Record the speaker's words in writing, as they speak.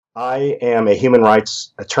I am a human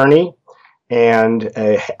rights attorney, and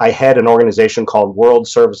I head an organization called World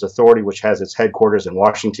Service Authority, which has its headquarters in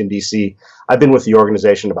Washington, D.C. I've been with the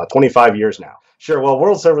organization about 25 years now. Sure, well,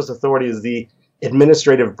 World Service Authority is the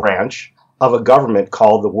administrative branch of a government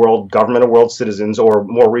called the World Government of World Citizens, or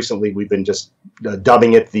more recently, we've been just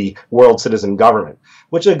dubbing it the World Citizen Government,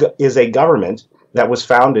 which is a government that was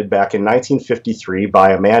founded back in 1953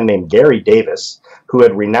 by a man named Gary Davis, who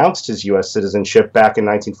had renounced his U.S. citizenship back in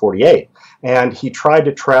 1948. And he tried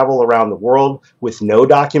to travel around the world with no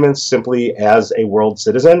documents, simply as a world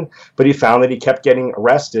citizen, but he found that he kept getting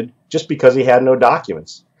arrested just because he had no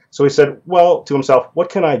documents. So he said, well, to himself, what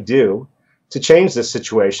can I do to change this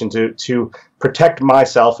situation, to protect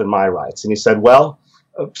myself and my rights? And he said, well,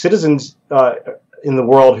 citizens in the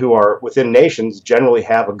world who are within nations generally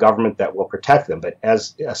have a government that will protect them. But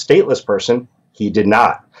as a stateless person, he did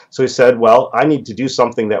not. So he said, well, I need to do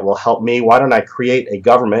something that will help me. Why don't I create a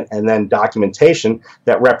government and then documentation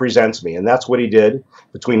that represents me? And that's what he did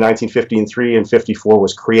between 1953 and 54,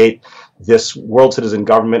 was create this World Citizen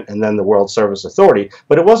Government and then the World Service Authority.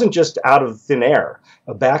 But it wasn't just out of thin air.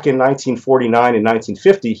 Back in 1949 and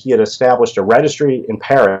 1950, he had established a registry in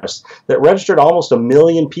Paris that registered almost 1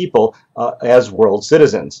 million people as world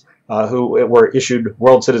citizens who were issued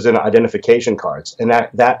World Citizen Identification Cards. And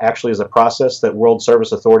that actually is a process that World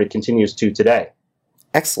Service Authority continues to today.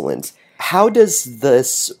 Excellent. How does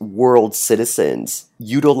this World Citizens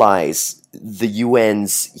utilize the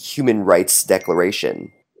UN's Human Rights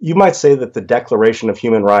Declaration? You might say that the Declaration of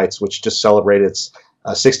Human Rights, which just celebrated its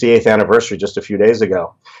 68th anniversary just a few days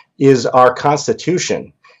ago, is our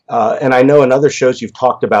Constitution. And I know in other shows you've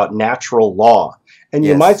talked about natural law. And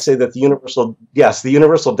you might say that the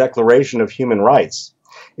Universal Declaration of Human Rights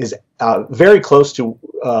is very close to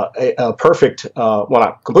a perfect, well,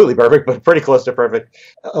 not completely perfect, but pretty close to perfect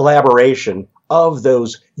elaboration of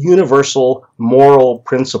those universal moral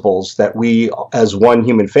principles that we as one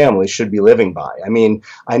human family should be living by. I mean,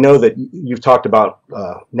 I know that you've talked about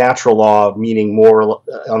natural law, meaning more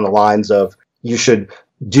on the lines of you should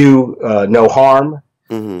do no harm,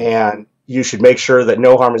 and you should make sure that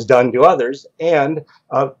no harm is done to others, and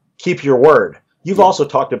keep your word. You've also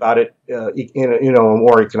talked about it in a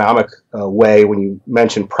more economic way when you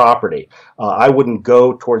mention property. I wouldn't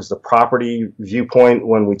go towards the property viewpoint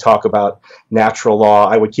when we talk about natural law.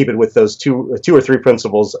 I would keep it with those two or three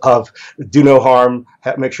principles of do no harm,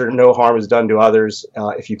 make sure no harm is done to others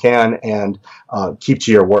if you can, and keep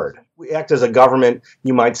to your word. We act as a government,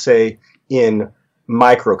 you might say, in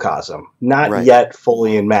microcosm, not yet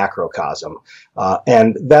fully in macrocosm.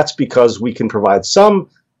 And that's because we can provide some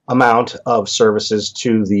amount of services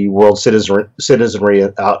to the world citizenry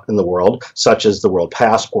out in the world, such as the World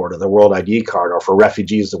Passport or the World ID card, or for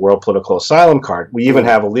refugees, the World Political Asylum card. We even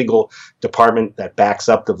have a legal department that backs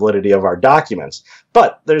up the validity of our documents.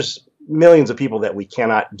 But there's millions of people that we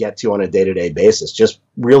cannot get to on a day-to-day basis, just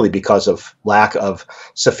really because of lack of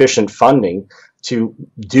sufficient funding to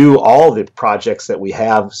do all the projects that we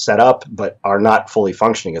have set up but are not fully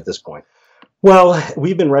functioning at this point. Well,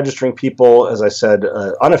 we've been registering people, as I said,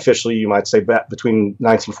 unofficially, you might say, between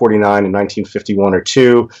 1949 and 1951 or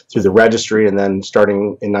two through the registry, and then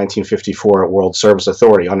starting in 1954 at World Service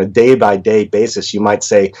Authority. On a day-by-day basis, you might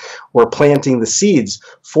say, we're planting the seeds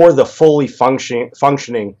for the fully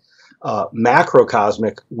functioning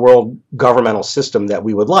macrocosmic world governmental system that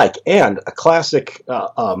we would like. And a classic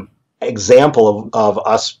example of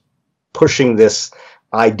us pushing this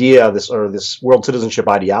idea, this world citizenship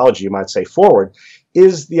ideology, you might say, forward,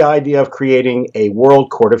 is the idea of creating a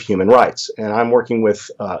world court of human rights. And I'm working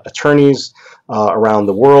with attorneys around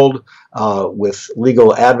the world, with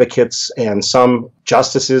legal advocates and some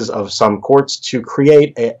justices of some courts to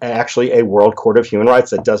create actually a world court of human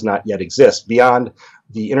rights that does not yet exist, beyond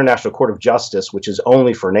the International Court of Justice, which is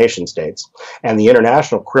only for nation states, and the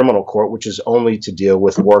International Criminal Court, which is only to deal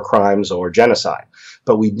with war crimes or genocide.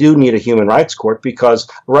 But we do need a human rights court because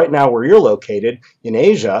right now where you're located in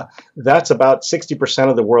Asia, that's about 60%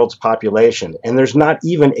 of the world's population, and there's not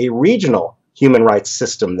even a regional human rights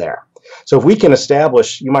system there. So if we can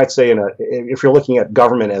establish, you might say, if you're looking at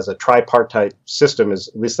government as a tripartite system, at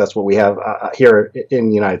least that's what we have here in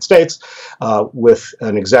the United States, with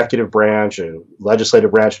an executive branch, a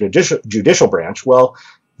legislative branch, and a judicial branch. Well,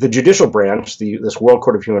 the judicial branch, this World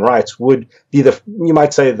Court of Human Rights, would be you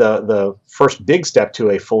might say, the first big step to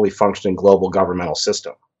a fully functioning global governmental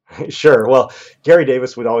system. Sure. Well, Gary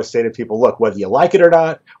Davis would always say to people, look, whether you like it or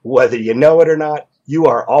not, whether you know it or not, you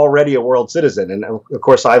are already a world citizen. And of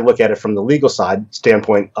course, I look at it from the legal side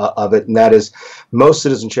standpoint of it, and that is most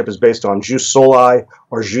citizenship is based on jus soli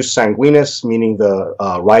or jus sanguinis, meaning the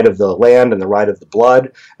right of the land and the right of the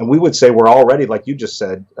blood. And we would say we're already, like you just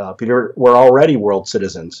said, Peter, we're already world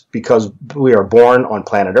citizens because we are born on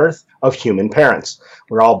planet Earth of human parents.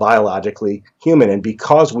 We're all biologically human. And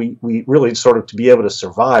because we really sort of, to be able to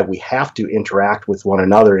survive, we have to interact with one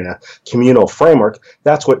another in a communal framework.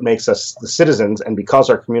 That's what makes us the citizens. And because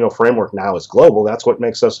our communal framework now is global, that's what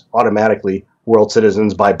makes us automatically world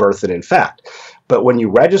citizens by birth and in fact. But when you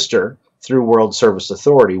register through World Service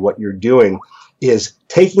Authority, what you're doing is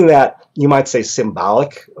taking that, you might say,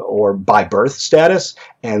 symbolic or by birth status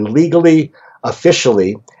and legally,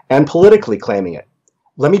 officially, and politically claiming it.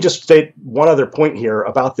 Let me just state one other point here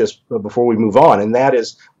about this before we move on, and that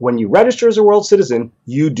is when you register as a world citizen,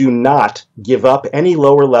 you do not give up any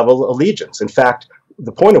lower level allegiance. In fact,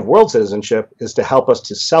 the point of world citizenship is to help us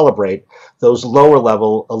to celebrate those lower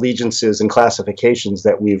level allegiances and classifications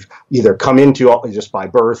that we've either come into just by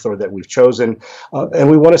birth or that we've chosen,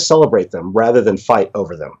 and we want to celebrate them rather than fight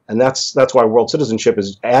over them. And that's why world citizenship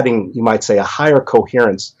is adding, you might say, a higher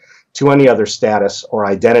coherence to any other status or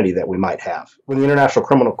identity that we might have. When the International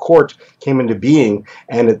Criminal Court came into being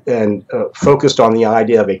and focused on the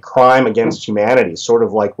idea of a crime against humanity, sort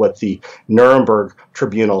of like what the Nuremberg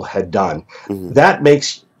Tribunal had done, that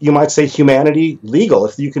makes, you might say, humanity legal.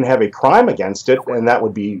 If you can have a crime against it, and that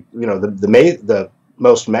would be, the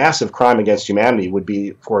most massive crime against humanity would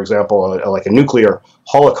be, for example, like a nuclear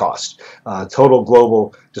holocaust, total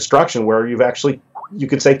global destruction where you've actually, you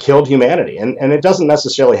could say, killed humanity. And it doesn't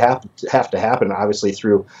necessarily have to happen, obviously,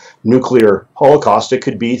 through nuclear holocaust. It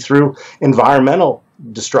could be through environmental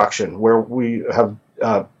destruction, where we have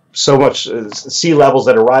so much sea levels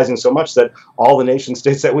that are rising so much that all the nation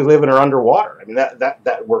states that we live in are underwater. I mean,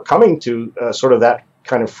 that we're coming to sort of that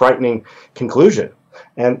kind of frightening conclusion.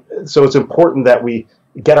 And so it's important that we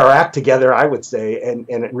get our act together, I would say, and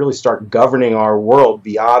really start governing our world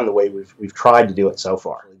beyond the way we've tried to do it so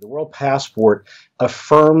far. The World Passport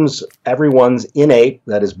affirms everyone's innate,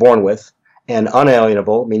 that is born with, and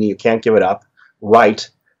unalienable, meaning you can't give it up, right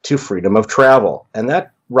to freedom of travel. And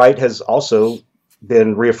that right has also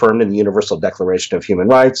been reaffirmed in the Universal Declaration of Human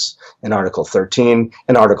Rights, in Article 13,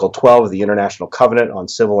 in Article 12 of the International Covenant on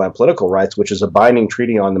Civil and Political Rights, which is a binding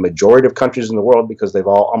treaty on the majority of countries in the world because they've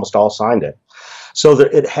almost all signed it. So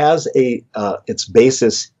that it has its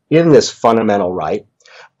basis in this fundamental right,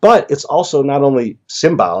 but it's also not only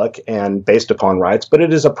symbolic and based upon rights, but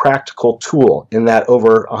it is a practical tool in that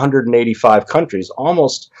over 185 countries,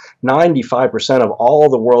 almost 95% of all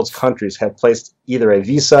the world's countries have placed either a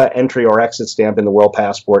visa, entry, or exit stamp in the World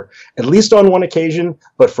Passport, at least on one occasion,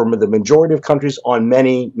 but for the majority of countries on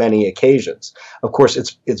many, many occasions. Of course,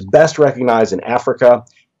 it's best recognized in Africa,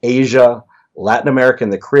 Asia, Latin America,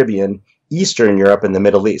 and the Caribbean, Eastern Europe, and the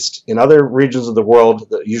Middle East. In other regions of the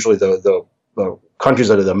world, usually the countries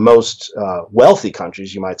that are the most wealthy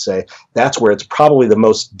countries, you might say, that's where it's probably the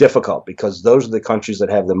most difficult because those are the countries that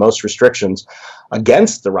have the most restrictions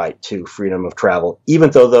against the right to freedom of travel,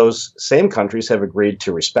 even though those same countries have agreed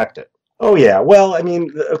to respect it. Oh, yeah. Well, I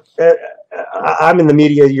mean, I'm in the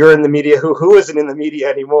media, you're in the media. Who isn't in the media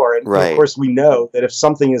anymore? And right. Of course, we know that if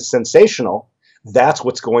something is sensational, that's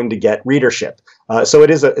what's going to get readership. So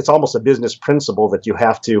it's almost a business principle that you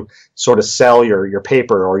have to sort of sell your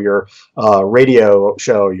paper or your radio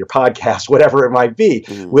show, or your podcast, whatever it might be,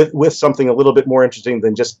 with something a little bit more interesting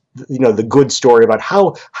than just the good story about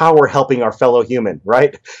how we're helping our fellow human,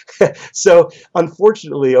 right? So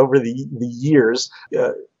unfortunately, over the years,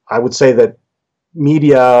 I would say that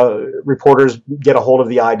media reporters get a hold of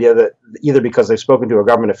the idea that either because they've spoken to a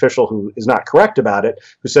government official who is not correct about it,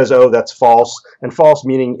 who says, oh, that's false, and false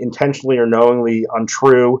meaning intentionally or knowingly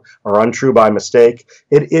untrue or untrue by mistake.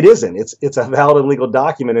 It isn't. It's a valid and legal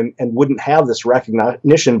document and wouldn't have this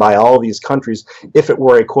recognition by all these countries if it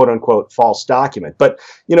were a quote-unquote false document. But,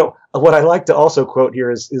 what I like to also quote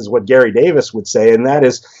here is what Gary Davis would say, and that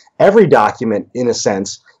is every document, in a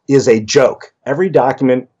sense, is a joke. Every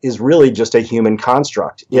document is really just a human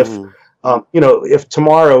construct. If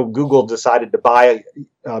tomorrow Google decided to buy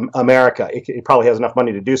America, it probably has enough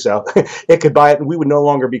money to do so. It could buy it, and we would no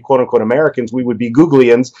longer be quote unquote Americans. We would be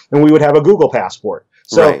Googleians, and we would have a Google passport.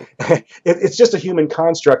 So right. It's just a human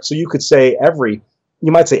construct. So you could say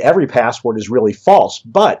you might say every passport is really false,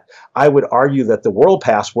 but I would argue that the World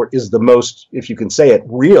Passport is the most, if you can say it,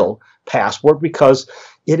 real passport because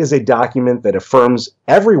it is a document that affirms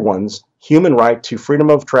everyone's human right to freedom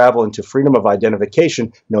of travel and to freedom of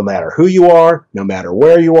identification, no matter who you are, no matter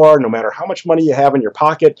where you are, no matter how much money you have in your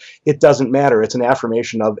pocket. It doesn't matter. It's an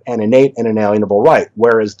affirmation of an innate and inalienable right.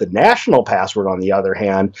 Whereas the national passport, on the other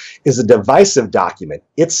hand, is a divisive document.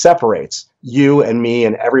 It separates you and me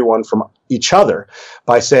and everyone from each other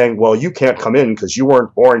by saying, well, you can't come in because you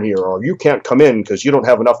weren't born here, or you can't come in because you don't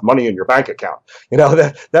have enough money in your bank account. You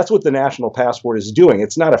know, that's what the national passport is doing.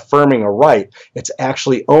 It's not affirming a right. It's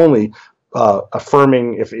actually only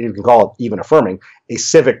affirming, if you can call it even affirming, a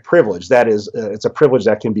civic privilege. That is, it's a privilege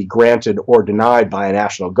that can be granted or denied by a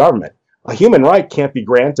national government. A human right can't be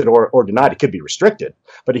granted or denied. It could be restricted,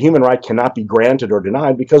 but a human right cannot be granted or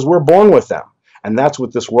denied because we're born with them. And that's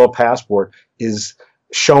what this world passport is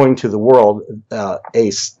showing to the world,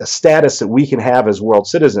 a status that we can have as world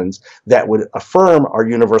citizens that would affirm our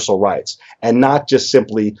universal rights and not just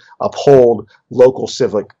simply uphold local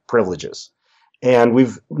civic privileges. And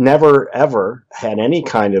we've never, ever had any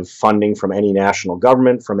kind of funding from any national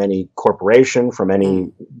government, from any corporation, from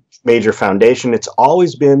any major foundation. It's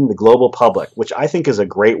always been the global public, which I think is a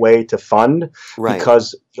great way to fund, right,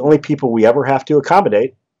 because the only people we ever have to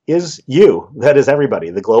accommodate is you. That is everybody,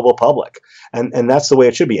 the global public. And that's the way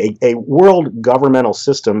it should be. A world governmental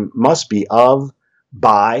system must be of,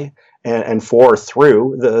 by, and for,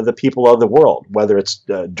 through the people of the world, whether it's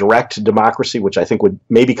direct democracy, which I think would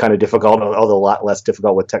maybe kind of difficult, although a lot less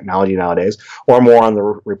difficult with technology nowadays, or more on the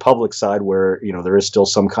republic side where, you know, there is still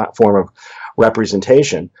some form of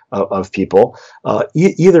representation of people.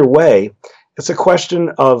 Either way, it's a question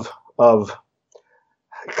of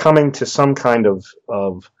coming to some kind of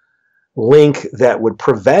link that would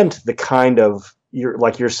prevent the kind of,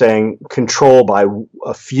 like you're saying, control by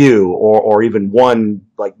a few or even one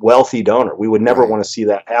like wealthy donor. We would never want to see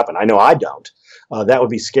that happen. I know I don't. That would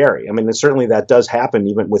be scary. I mean, certainly that does happen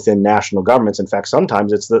even within national governments. In fact,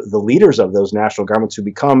 sometimes it's the leaders of those national governments who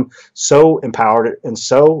become so empowered and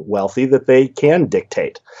so wealthy that they can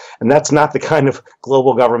dictate. And that's not the kind of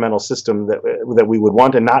global governmental system that we would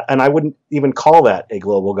want, and I wouldn't even call that a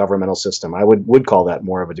global governmental system. I would call that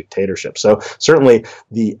more of a dictatorship. So certainly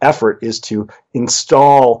the effort is to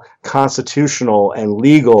install constitutional and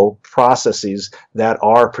legal processes that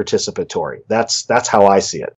are participatory. That's how I see it.